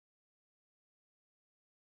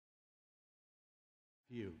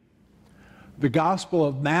Matthew. The Gospel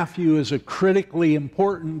of Matthew is a critically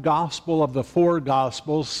important gospel of the four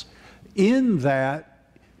Gospels in that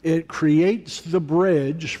it creates the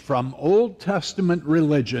bridge from Old Testament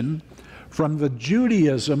religion, from the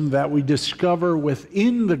Judaism that we discover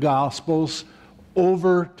within the Gospels,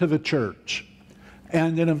 over to the church.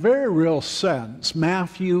 And in a very real sense,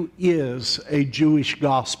 Matthew is a Jewish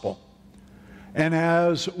gospel. And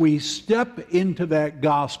as we step into that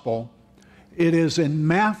gospel, it is in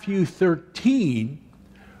Matthew 13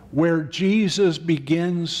 where Jesus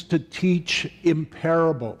begins to teach in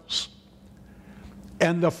parables.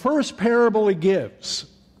 And the first parable he gives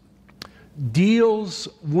deals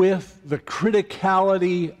with the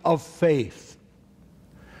criticality of faith.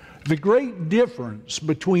 The great difference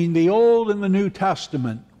between the Old and the New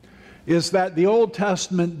Testament is that the Old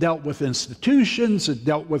Testament dealt with institutions, it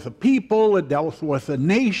dealt with a people, it dealt with a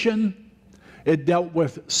nation, it dealt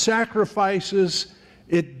with sacrifices,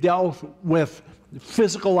 it dealt with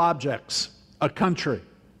physical objects, a country.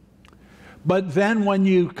 But then when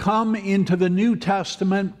you come into the New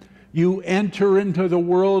Testament, you enter into the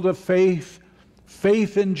world of faith,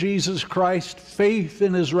 faith in Jesus Christ, faith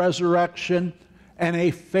in his resurrection, and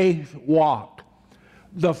a faith walk.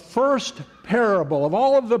 The first parable of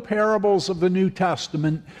all of the parables of the New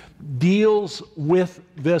Testament deals with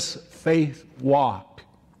this faith walk.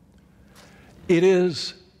 It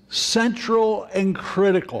is central and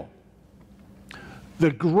critical.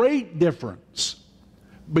 The great difference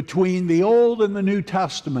between the Old and the New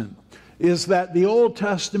Testament is that the Old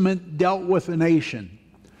Testament dealt with a nation.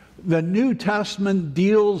 The New Testament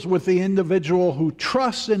deals with the individual who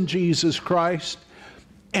trusts in Jesus Christ,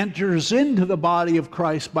 enters into the body of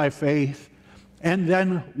Christ by faith, and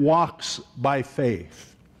then walks by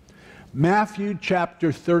faith. Matthew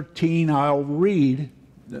chapter 13, I'll read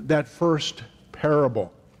that first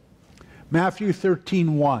parable. Matthew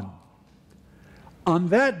 13:1. On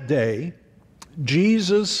that day,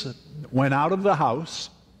 Jesus went out of the house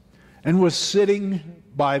and was sitting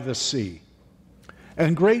by the sea.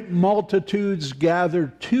 And great multitudes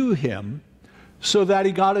gathered to him, so that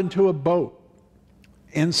he got into a boat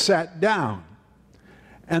and sat down.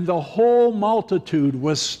 And the whole multitude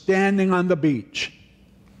was standing on the beach.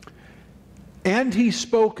 And he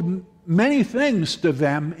spoke many things to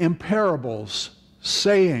them in parables,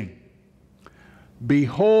 saying,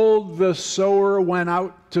 Behold, the sower went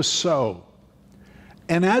out to sow.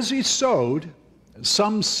 And as he sowed,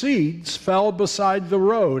 some seeds fell beside the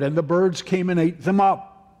road, and the birds came and ate them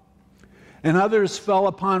up. And others fell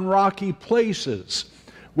upon rocky places,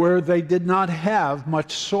 where they did not have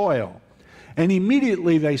much soil. And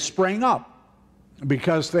immediately they sprang up,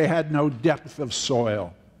 because they had no depth of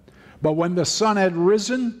soil. But when the sun had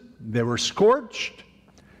risen, they were scorched,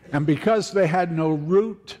 and because they had no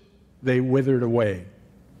root, they withered away.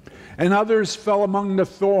 And others fell among the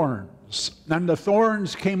thorns, and the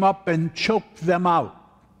thorns came up and choked them out.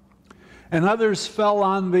 And others fell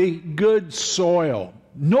on the good soil.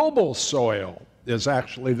 Noble soil is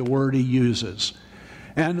actually the word he uses.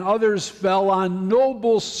 And others fell on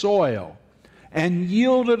noble soil and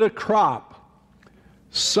yielded a crop,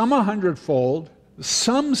 some 100-fold,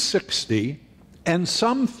 some 60, and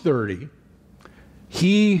some 30.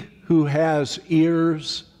 He who has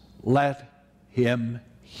ears, let him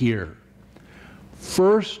hear.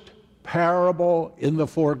 First parable in the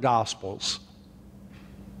four Gospels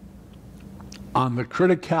on the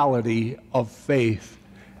criticality of faith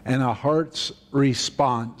and a heart's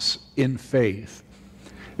response in faith.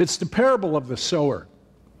 It's the parable of the sower.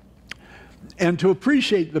 And to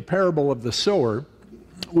appreciate the parable of the sower,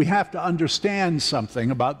 we have to understand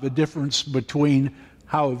something about the difference between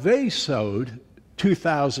how they sowed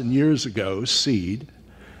 2,000 years ago, seed,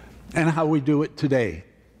 and how we do it today.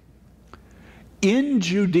 In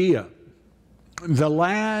Judea, the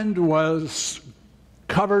land was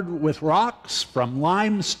covered with rocks from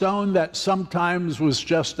limestone that sometimes was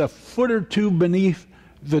just a foot or two beneath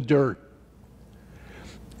the dirt.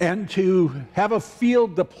 And to have a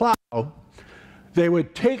field to plow, they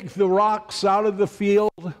would take the rocks out of the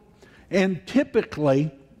field, and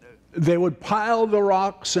typically they would pile the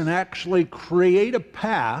rocks and actually create a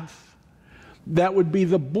path that would be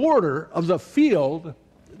the border of the field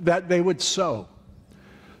that they would sow.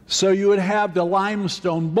 So you would have the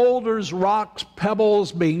limestone boulders, rocks,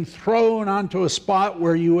 pebbles being thrown onto a spot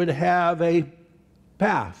where you would have a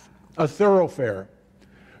path, a thoroughfare,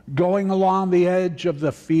 going along the edge of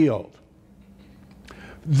the field.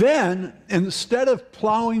 Then, instead of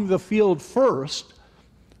plowing the field first,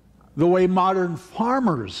 the way modern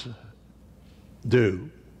farmers do,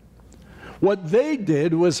 What they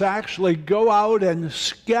did was actually go out and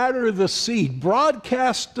scatter the seed,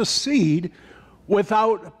 broadcast the seed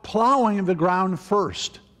without plowing the ground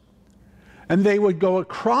first. And they would go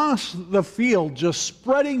across the field just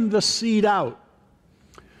spreading the seed out,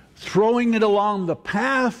 throwing it along the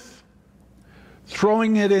path,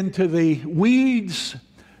 throwing it into the weeds,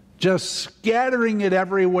 just scattering it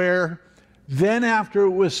everywhere. Then after it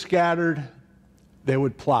was scattered, they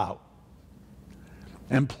would plow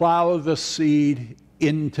and plow the seed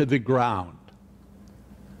into the ground.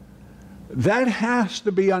 That has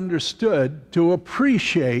to be understood to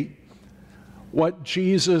appreciate what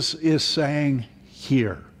Jesus is saying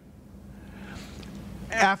here.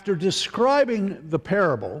 After describing the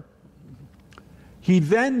parable, he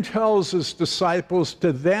then tells his disciples,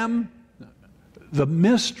 to them the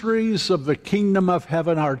mysteries of the kingdom of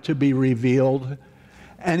heaven are to be revealed,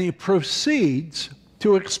 and he proceeds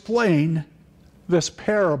to explain this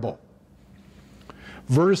parable.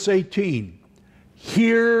 Verse 18,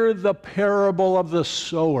 hear the parable of the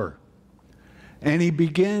sower. And he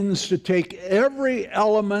begins to take every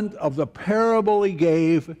element of the parable he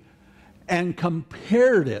gave and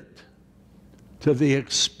compared it to the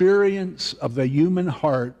experience of the human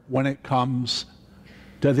heart when it comes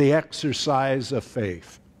to the exercise of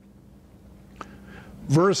faith.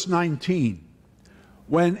 Verse 19,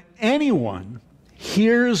 when anyone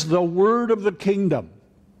hears the word of the kingdom,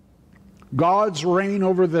 God's reign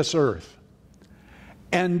over this earth,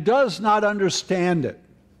 and does not understand it,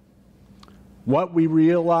 what we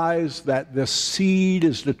realize that the seed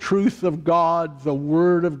is the truth of God, the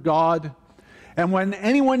word of God. And when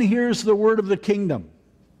anyone hears the word of the kingdom,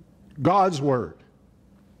 God's word,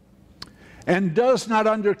 and does not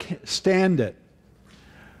understand it,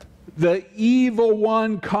 the evil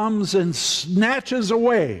one comes and snatches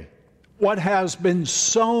away what has been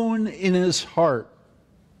sown in his heart.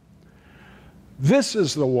 This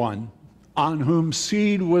is the one on whom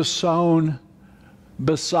seed was sown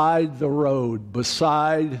beside the road,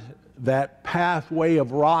 beside that pathway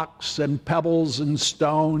of rocks and pebbles and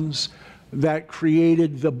stones that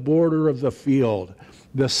created the border of the field.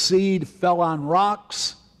 The seed fell on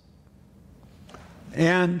rocks,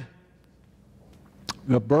 and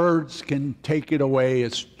the birds can take it away.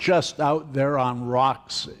 It's just out there on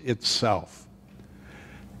rocks itself.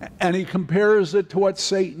 And he compares it to what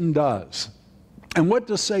Satan does. And what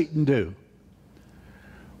does Satan do?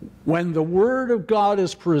 When the Word of God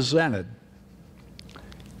is presented,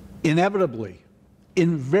 inevitably,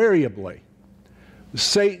 invariably,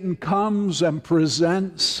 Satan comes and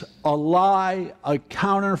presents a lie, a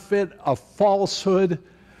counterfeit, a falsehood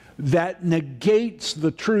that negates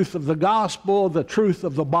the truth of the gospel, the truth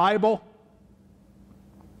of the Bible.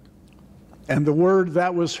 And the word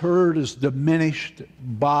that was heard is diminished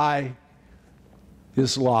by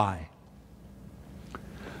his lie.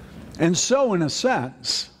 And so, in a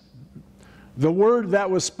sense, the word that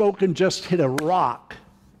was spoken just hit a rock,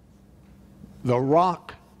 the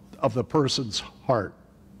rock of the person's heart.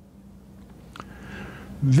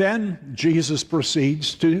 Then Jesus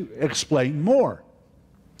proceeds to explain more.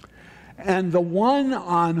 And the one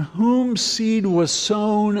on whom seed was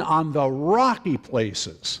sown on the rocky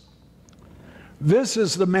places, this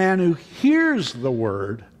is the man who hears the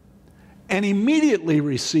word and immediately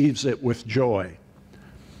receives it with joy.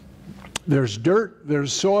 There's dirt,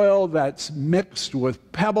 there's soil that's mixed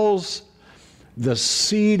with pebbles. The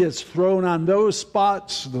seed is thrown on those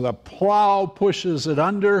spots. The plow pushes it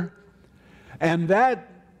under. And that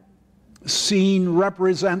scene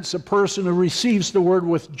represents a person who receives the word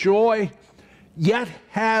with joy, yet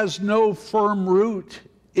has no firm root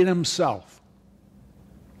in himself.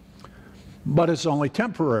 But it's only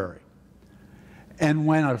temporary. And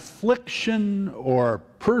when affliction or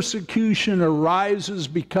persecution arises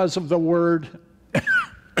because of the word,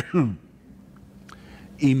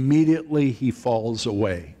 immediately he falls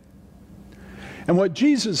away. And what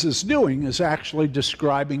Jesus is doing is actually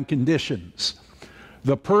describing conditions.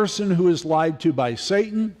 The person who is lied to by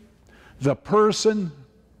Satan, the person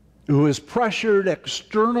who is pressured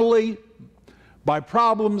externally by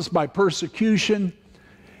problems, by persecution,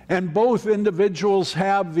 and both individuals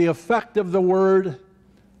have the effect of the word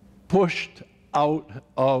pushed out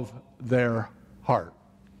of their heart.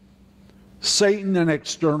 Satan and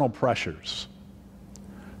external pressures.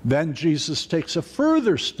 Then Jesus takes a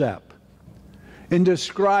further step in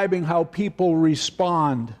describing how people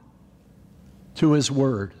respond to his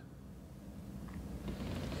word.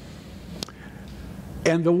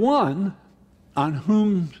 And the one on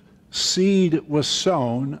whom seed was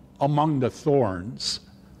sown among the thorns,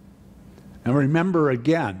 and remember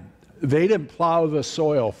again, they didn't plow the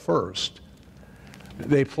soil first.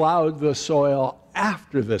 They plowed the soil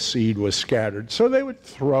after the seed was scattered. So they would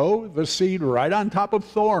throw the seed right on top of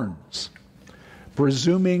thorns,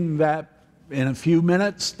 presuming that in a few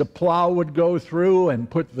minutes the plow would go through and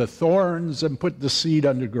put the thorns and put the seed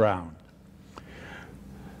underground.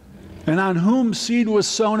 And on whom seed was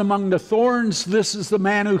sown among the thorns, this is the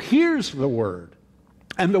man who hears the word,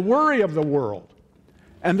 and the worry of the world,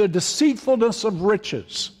 and the deceitfulness of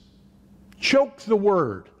riches choke the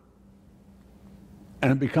word,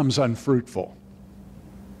 and it becomes unfruitful.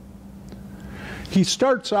 He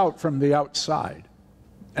starts out from the outside,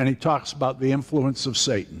 and he talks about the influence of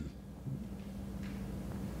Satan.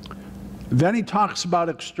 Then he talks about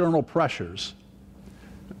external pressures,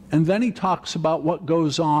 and then he talks about what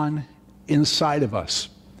goes on inside of us.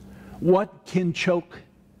 What can choke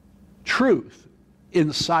truth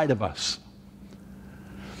inside of us?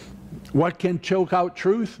 What can choke out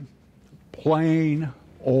truth? Plain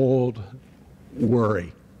old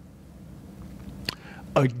worry.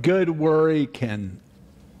 A good worry can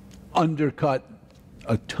undercut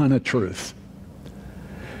a ton of truth.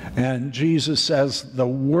 And Jesus says the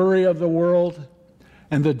worry of the world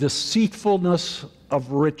and the deceitfulness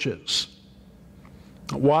of riches.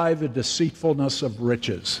 Why the deceitfulness of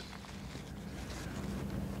riches?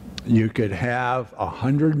 You could have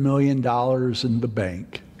 $100 million in the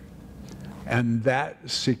bank, and that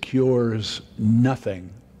secures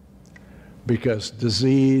nothing, because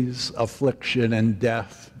disease, affliction, and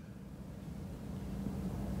death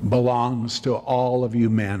belongs to all of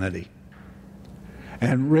humanity.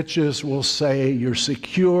 And riches will say you're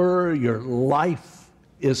secure, your life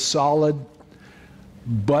is solid,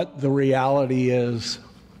 but the reality is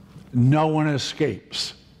no one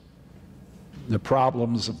escapes the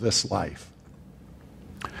problems of this life.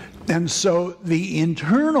 And so the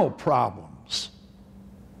internal problems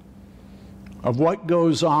of what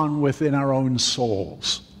goes on within our own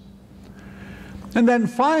souls. And then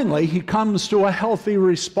finally, he comes to a healthy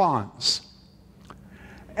response.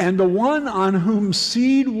 And the one on whom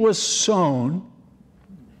seed was sown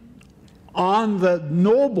on the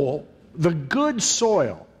noble, the good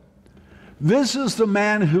soil, this is the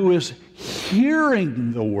man who is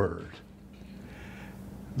hearing the word.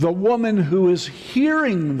 The woman who is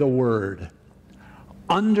hearing the word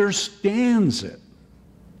understands it,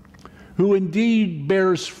 who indeed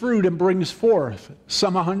bears fruit and brings forth,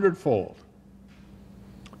 some 100-fold,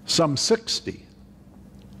 some 60,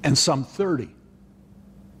 and some 30.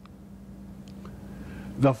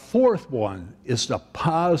 The fourth one is the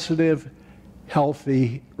positive,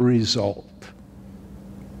 healthy result.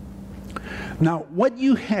 Now, what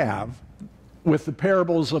you have with the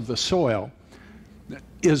parables of the soil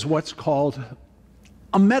is what's called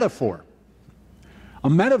a metaphor. A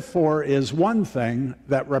metaphor is one thing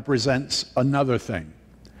that represents another thing.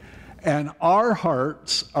 And our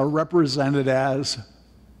hearts are represented as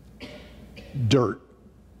dirt,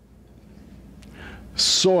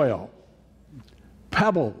 soil,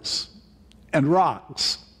 pebbles, and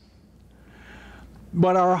rocks.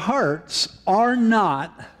 But our hearts are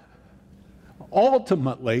not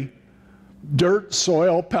ultimately dirt,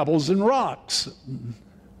 soil, pebbles, and rocks,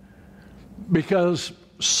 because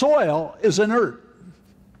soil is inert.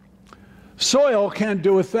 Soil can't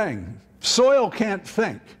do a thing. Soil can't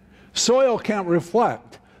think. Soil can't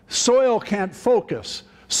reflect. Soil can't focus.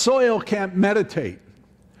 Soil can't meditate.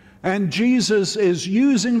 And Jesus is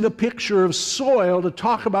using the picture of soil to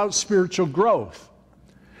talk about spiritual growth.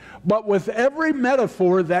 But with every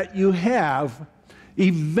metaphor that you have,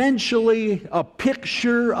 eventually a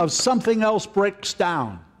picture of something else breaks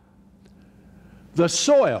down. The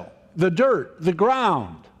soil, the dirt, the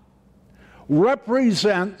ground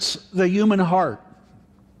represents the human heart.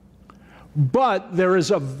 But there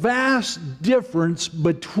is a vast difference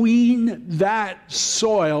between that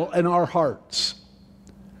soil and our hearts.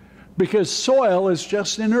 Because soil is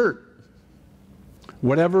just inert.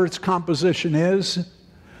 Whatever its composition is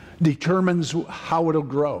determines how it'll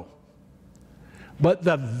grow. But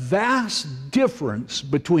the vast difference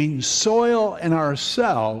between soil and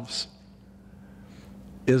ourselves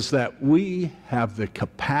is that we have the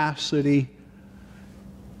capacity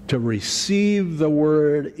to receive the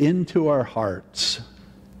word into our hearts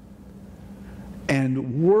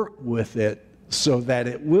and work with it so that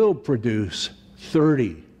it will produce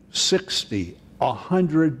 30, 60,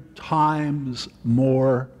 100 times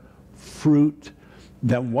more fruit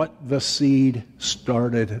than what the seed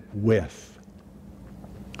started with.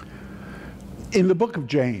 In the book of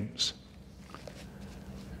James,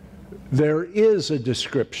 there is a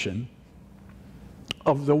description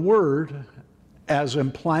of the word as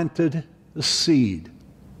implanted seed.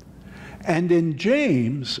 And in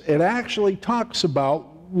James, it actually talks about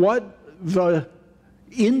what the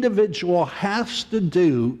individual has to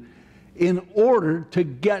do in order to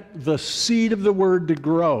get the seed of the word to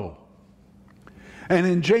grow. And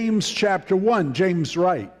in James chapter 1, James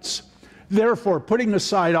writes, "Therefore, putting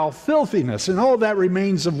aside all filthiness and all that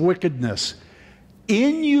remains of wickedness,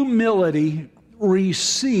 in humility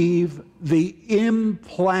receive the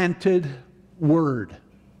implanted word."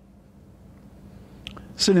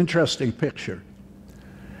 It's an interesting picture.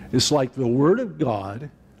 It's like the Word of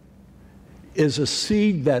God is a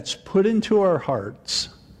seed that's put into our hearts,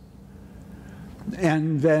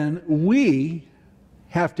 and then we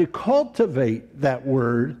have to cultivate that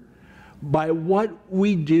Word by what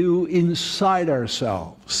we do inside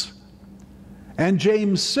ourselves. And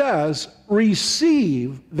James says,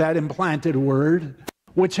 receive that implanted Word,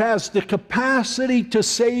 which has the capacity to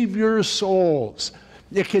save your souls.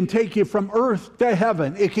 It can take you from earth to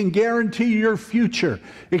heaven. It can guarantee your future.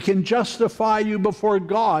 It can justify you before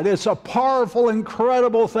God. It's a powerful,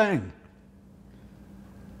 incredible thing.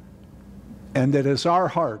 And it is our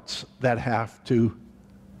hearts that have to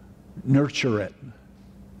nurture it.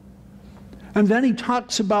 And then he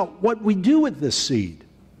talks about what we do with this seed.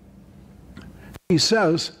 He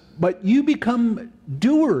says, but you become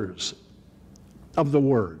doers of the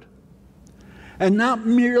word, and not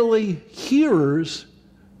merely hearers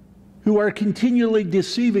who are continually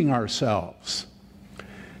deceiving ourselves.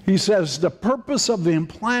 He says the purpose of the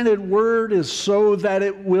implanted word is so that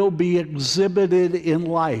it will be exhibited in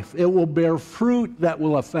life. It will bear fruit that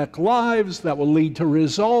will affect lives, that will lead to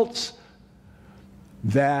results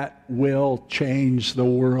that will change the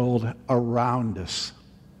world around us.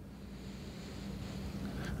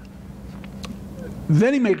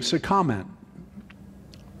 Then he makes a comment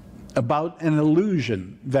about an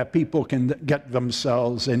illusion that people can get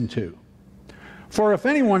themselves into. For if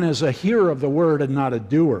anyone is a hearer of the word and not a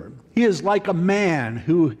doer, he is like a man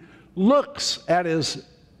who looks at his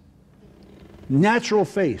natural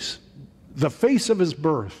face, the face of his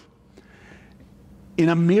birth, in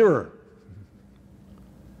a mirror.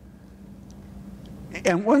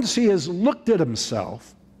 And once he has looked at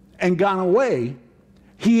himself and gone away,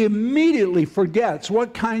 he immediately forgets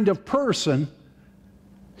what kind of person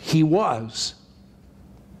he was.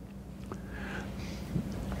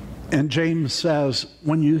 And James says,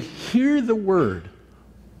 when you hear the word,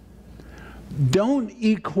 don't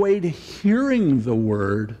equate hearing the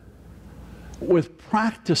word with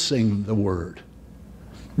practicing the word.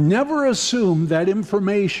 Never assume that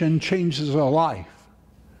information changes a life,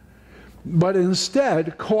 but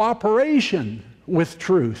instead, cooperation with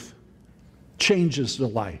truth changes the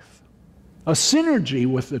life. A synergy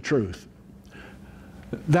with the truth.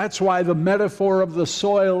 That's why the metaphor of the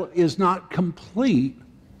soil is not complete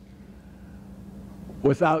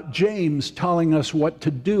without James telling us what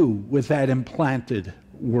to do with that implanted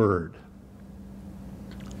word.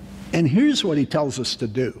 And here's what he tells us to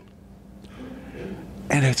do.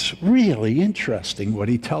 And it's really interesting what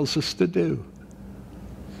he tells us to do.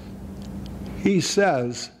 He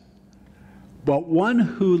says, but one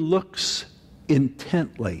who looks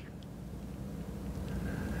intently.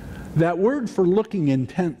 That word for looking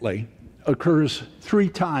intently occurs 3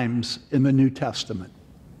 times in the New Testament.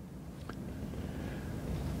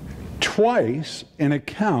 Twice in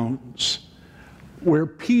accounts where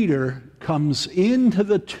Peter comes into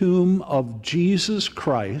the tomb of Jesus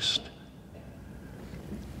Christ,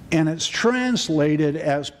 and it's translated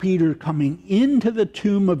as Peter coming into the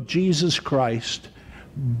tomb of Jesus Christ,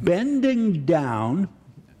 bending down,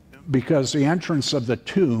 because the entrance of the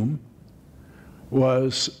tomb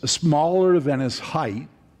was smaller than his height,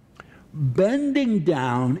 bending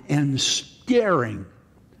down and staring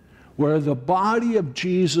where the body of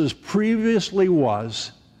Jesus previously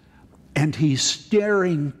was, and he's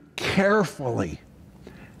staring carefully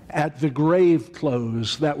at the grave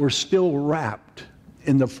clothes that were still wrapped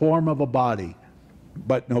in the form of a body,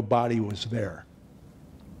 but no body was there.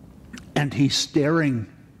 And he's staring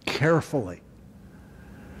carefully.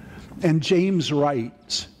 And James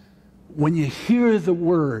writes, when you hear the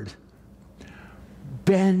word,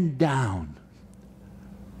 bend down,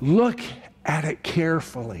 look at it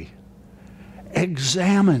carefully,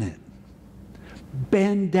 examine it,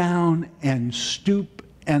 bend down and stoop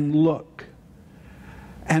and look.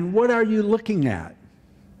 And what are you looking at?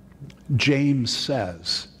 James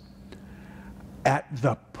says, at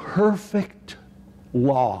the perfect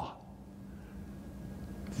law,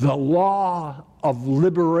 the law of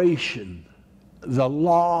liberation, the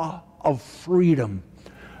law of freedom,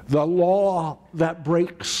 the law that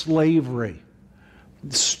breaks slavery.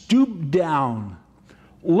 Stoop down,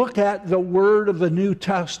 Look at the word of the New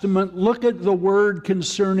Testament. Look at the word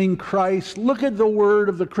concerning Christ. Look at the word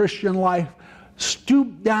of the Christian life.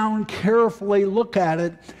 Stoop down carefully, look at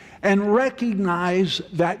it, and recognize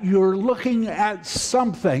that you're looking at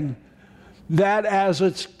something that, as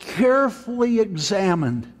it's carefully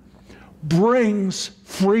examined, brings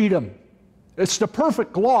freedom. It's the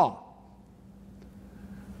perfect law,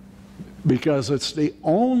 because it's the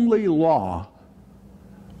only law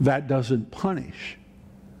that doesn't punish,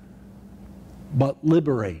 but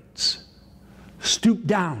liberates. Stoop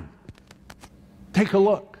down. Take a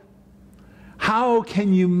look. How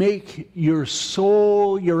can you make your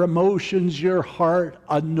soul, your emotions, your heart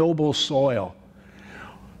a noble soil?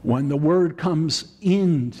 When the word comes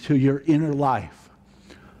into your inner life,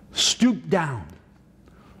 stoop down.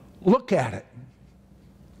 Look at it.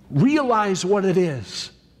 Realize what it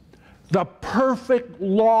is. The perfect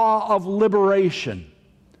law of liberation.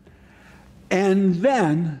 And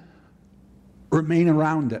then remain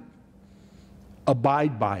around it.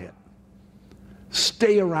 Abide by it.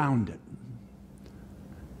 Stay around it.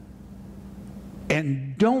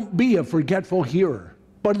 And don't be a forgetful hearer,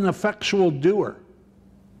 but an effectual doer.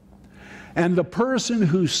 And the person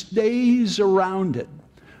who stays around it,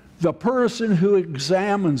 the person who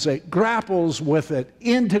examines it, grapples with it,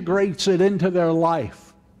 integrates it into their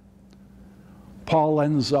life, Paul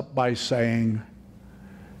ends up by saying,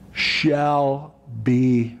 shall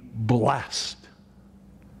be blessed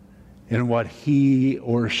in what he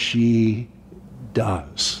or she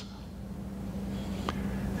does.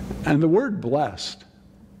 And the word blessed,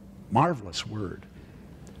 marvelous word.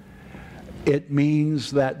 It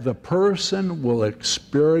means that the person will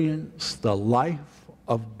experience the life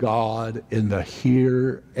of God in the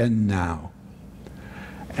here and now.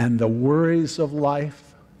 And the worries of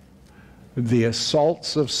life, the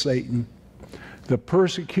assaults of Satan, the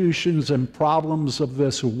persecutions and problems of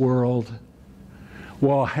this world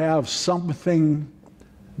will have something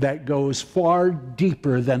that goes far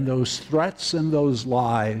deeper than those threats and those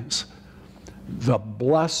lies, the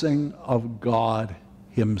blessing of God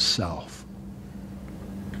himself.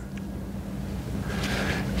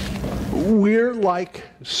 We're like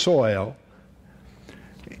soil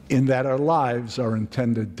in that our lives are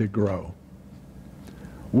intended to grow.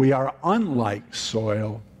 We are unlike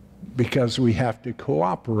soil because we have to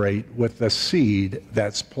cooperate with the seed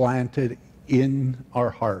that's planted in our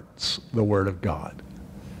hearts, the Word of God.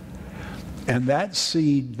 And that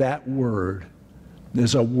seed, that word,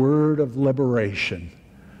 is a word of liberation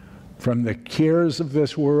from the cares of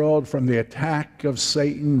this world, from the attack of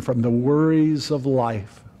Satan, from the worries of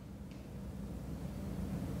life,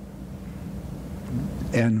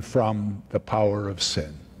 and from the power of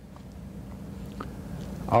sin.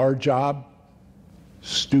 Our job,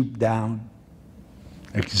 stoop down,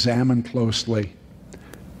 examine closely,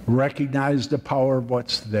 recognize the power of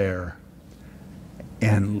what's there,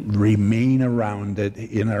 and remain around it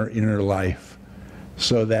in our inner life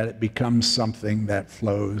so that it becomes something that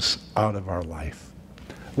flows out of our life.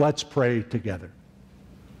 Let's pray together.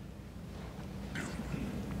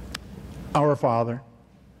 Our Father,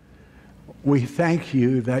 we thank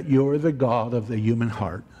you that you're the God of the human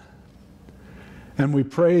heart. And we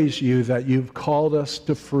praise you that you've called us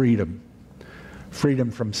to freedom. Freedom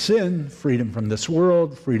from sin, freedom from this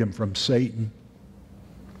world, freedom from Satan,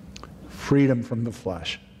 freedom from the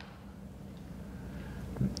flesh.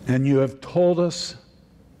 And you have told us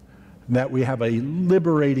that we have a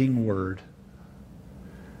liberating word.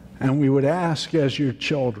 And we would ask as your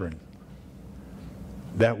children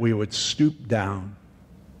that we would stoop down,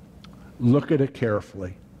 look at it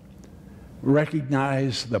carefully,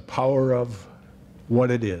 recognize the power of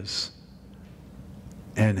what it is,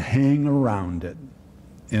 and hang around it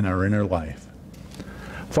in our inner life.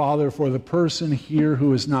 Father, for the person here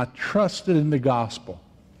who has not trusted in the gospel,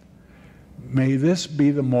 may this be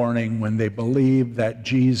the morning when they believe that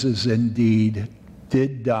Jesus indeed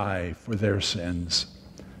did die for their sins,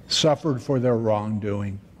 suffered for their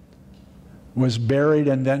wrongdoing, was buried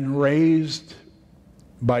and then raised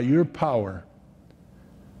by your power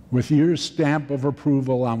with your stamp of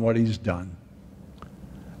approval on what he's done,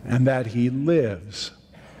 and that he lives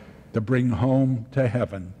to bring home to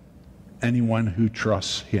heaven anyone who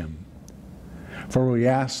trusts him. For we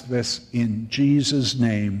ask this in Jesus'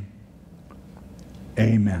 name,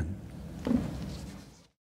 amen.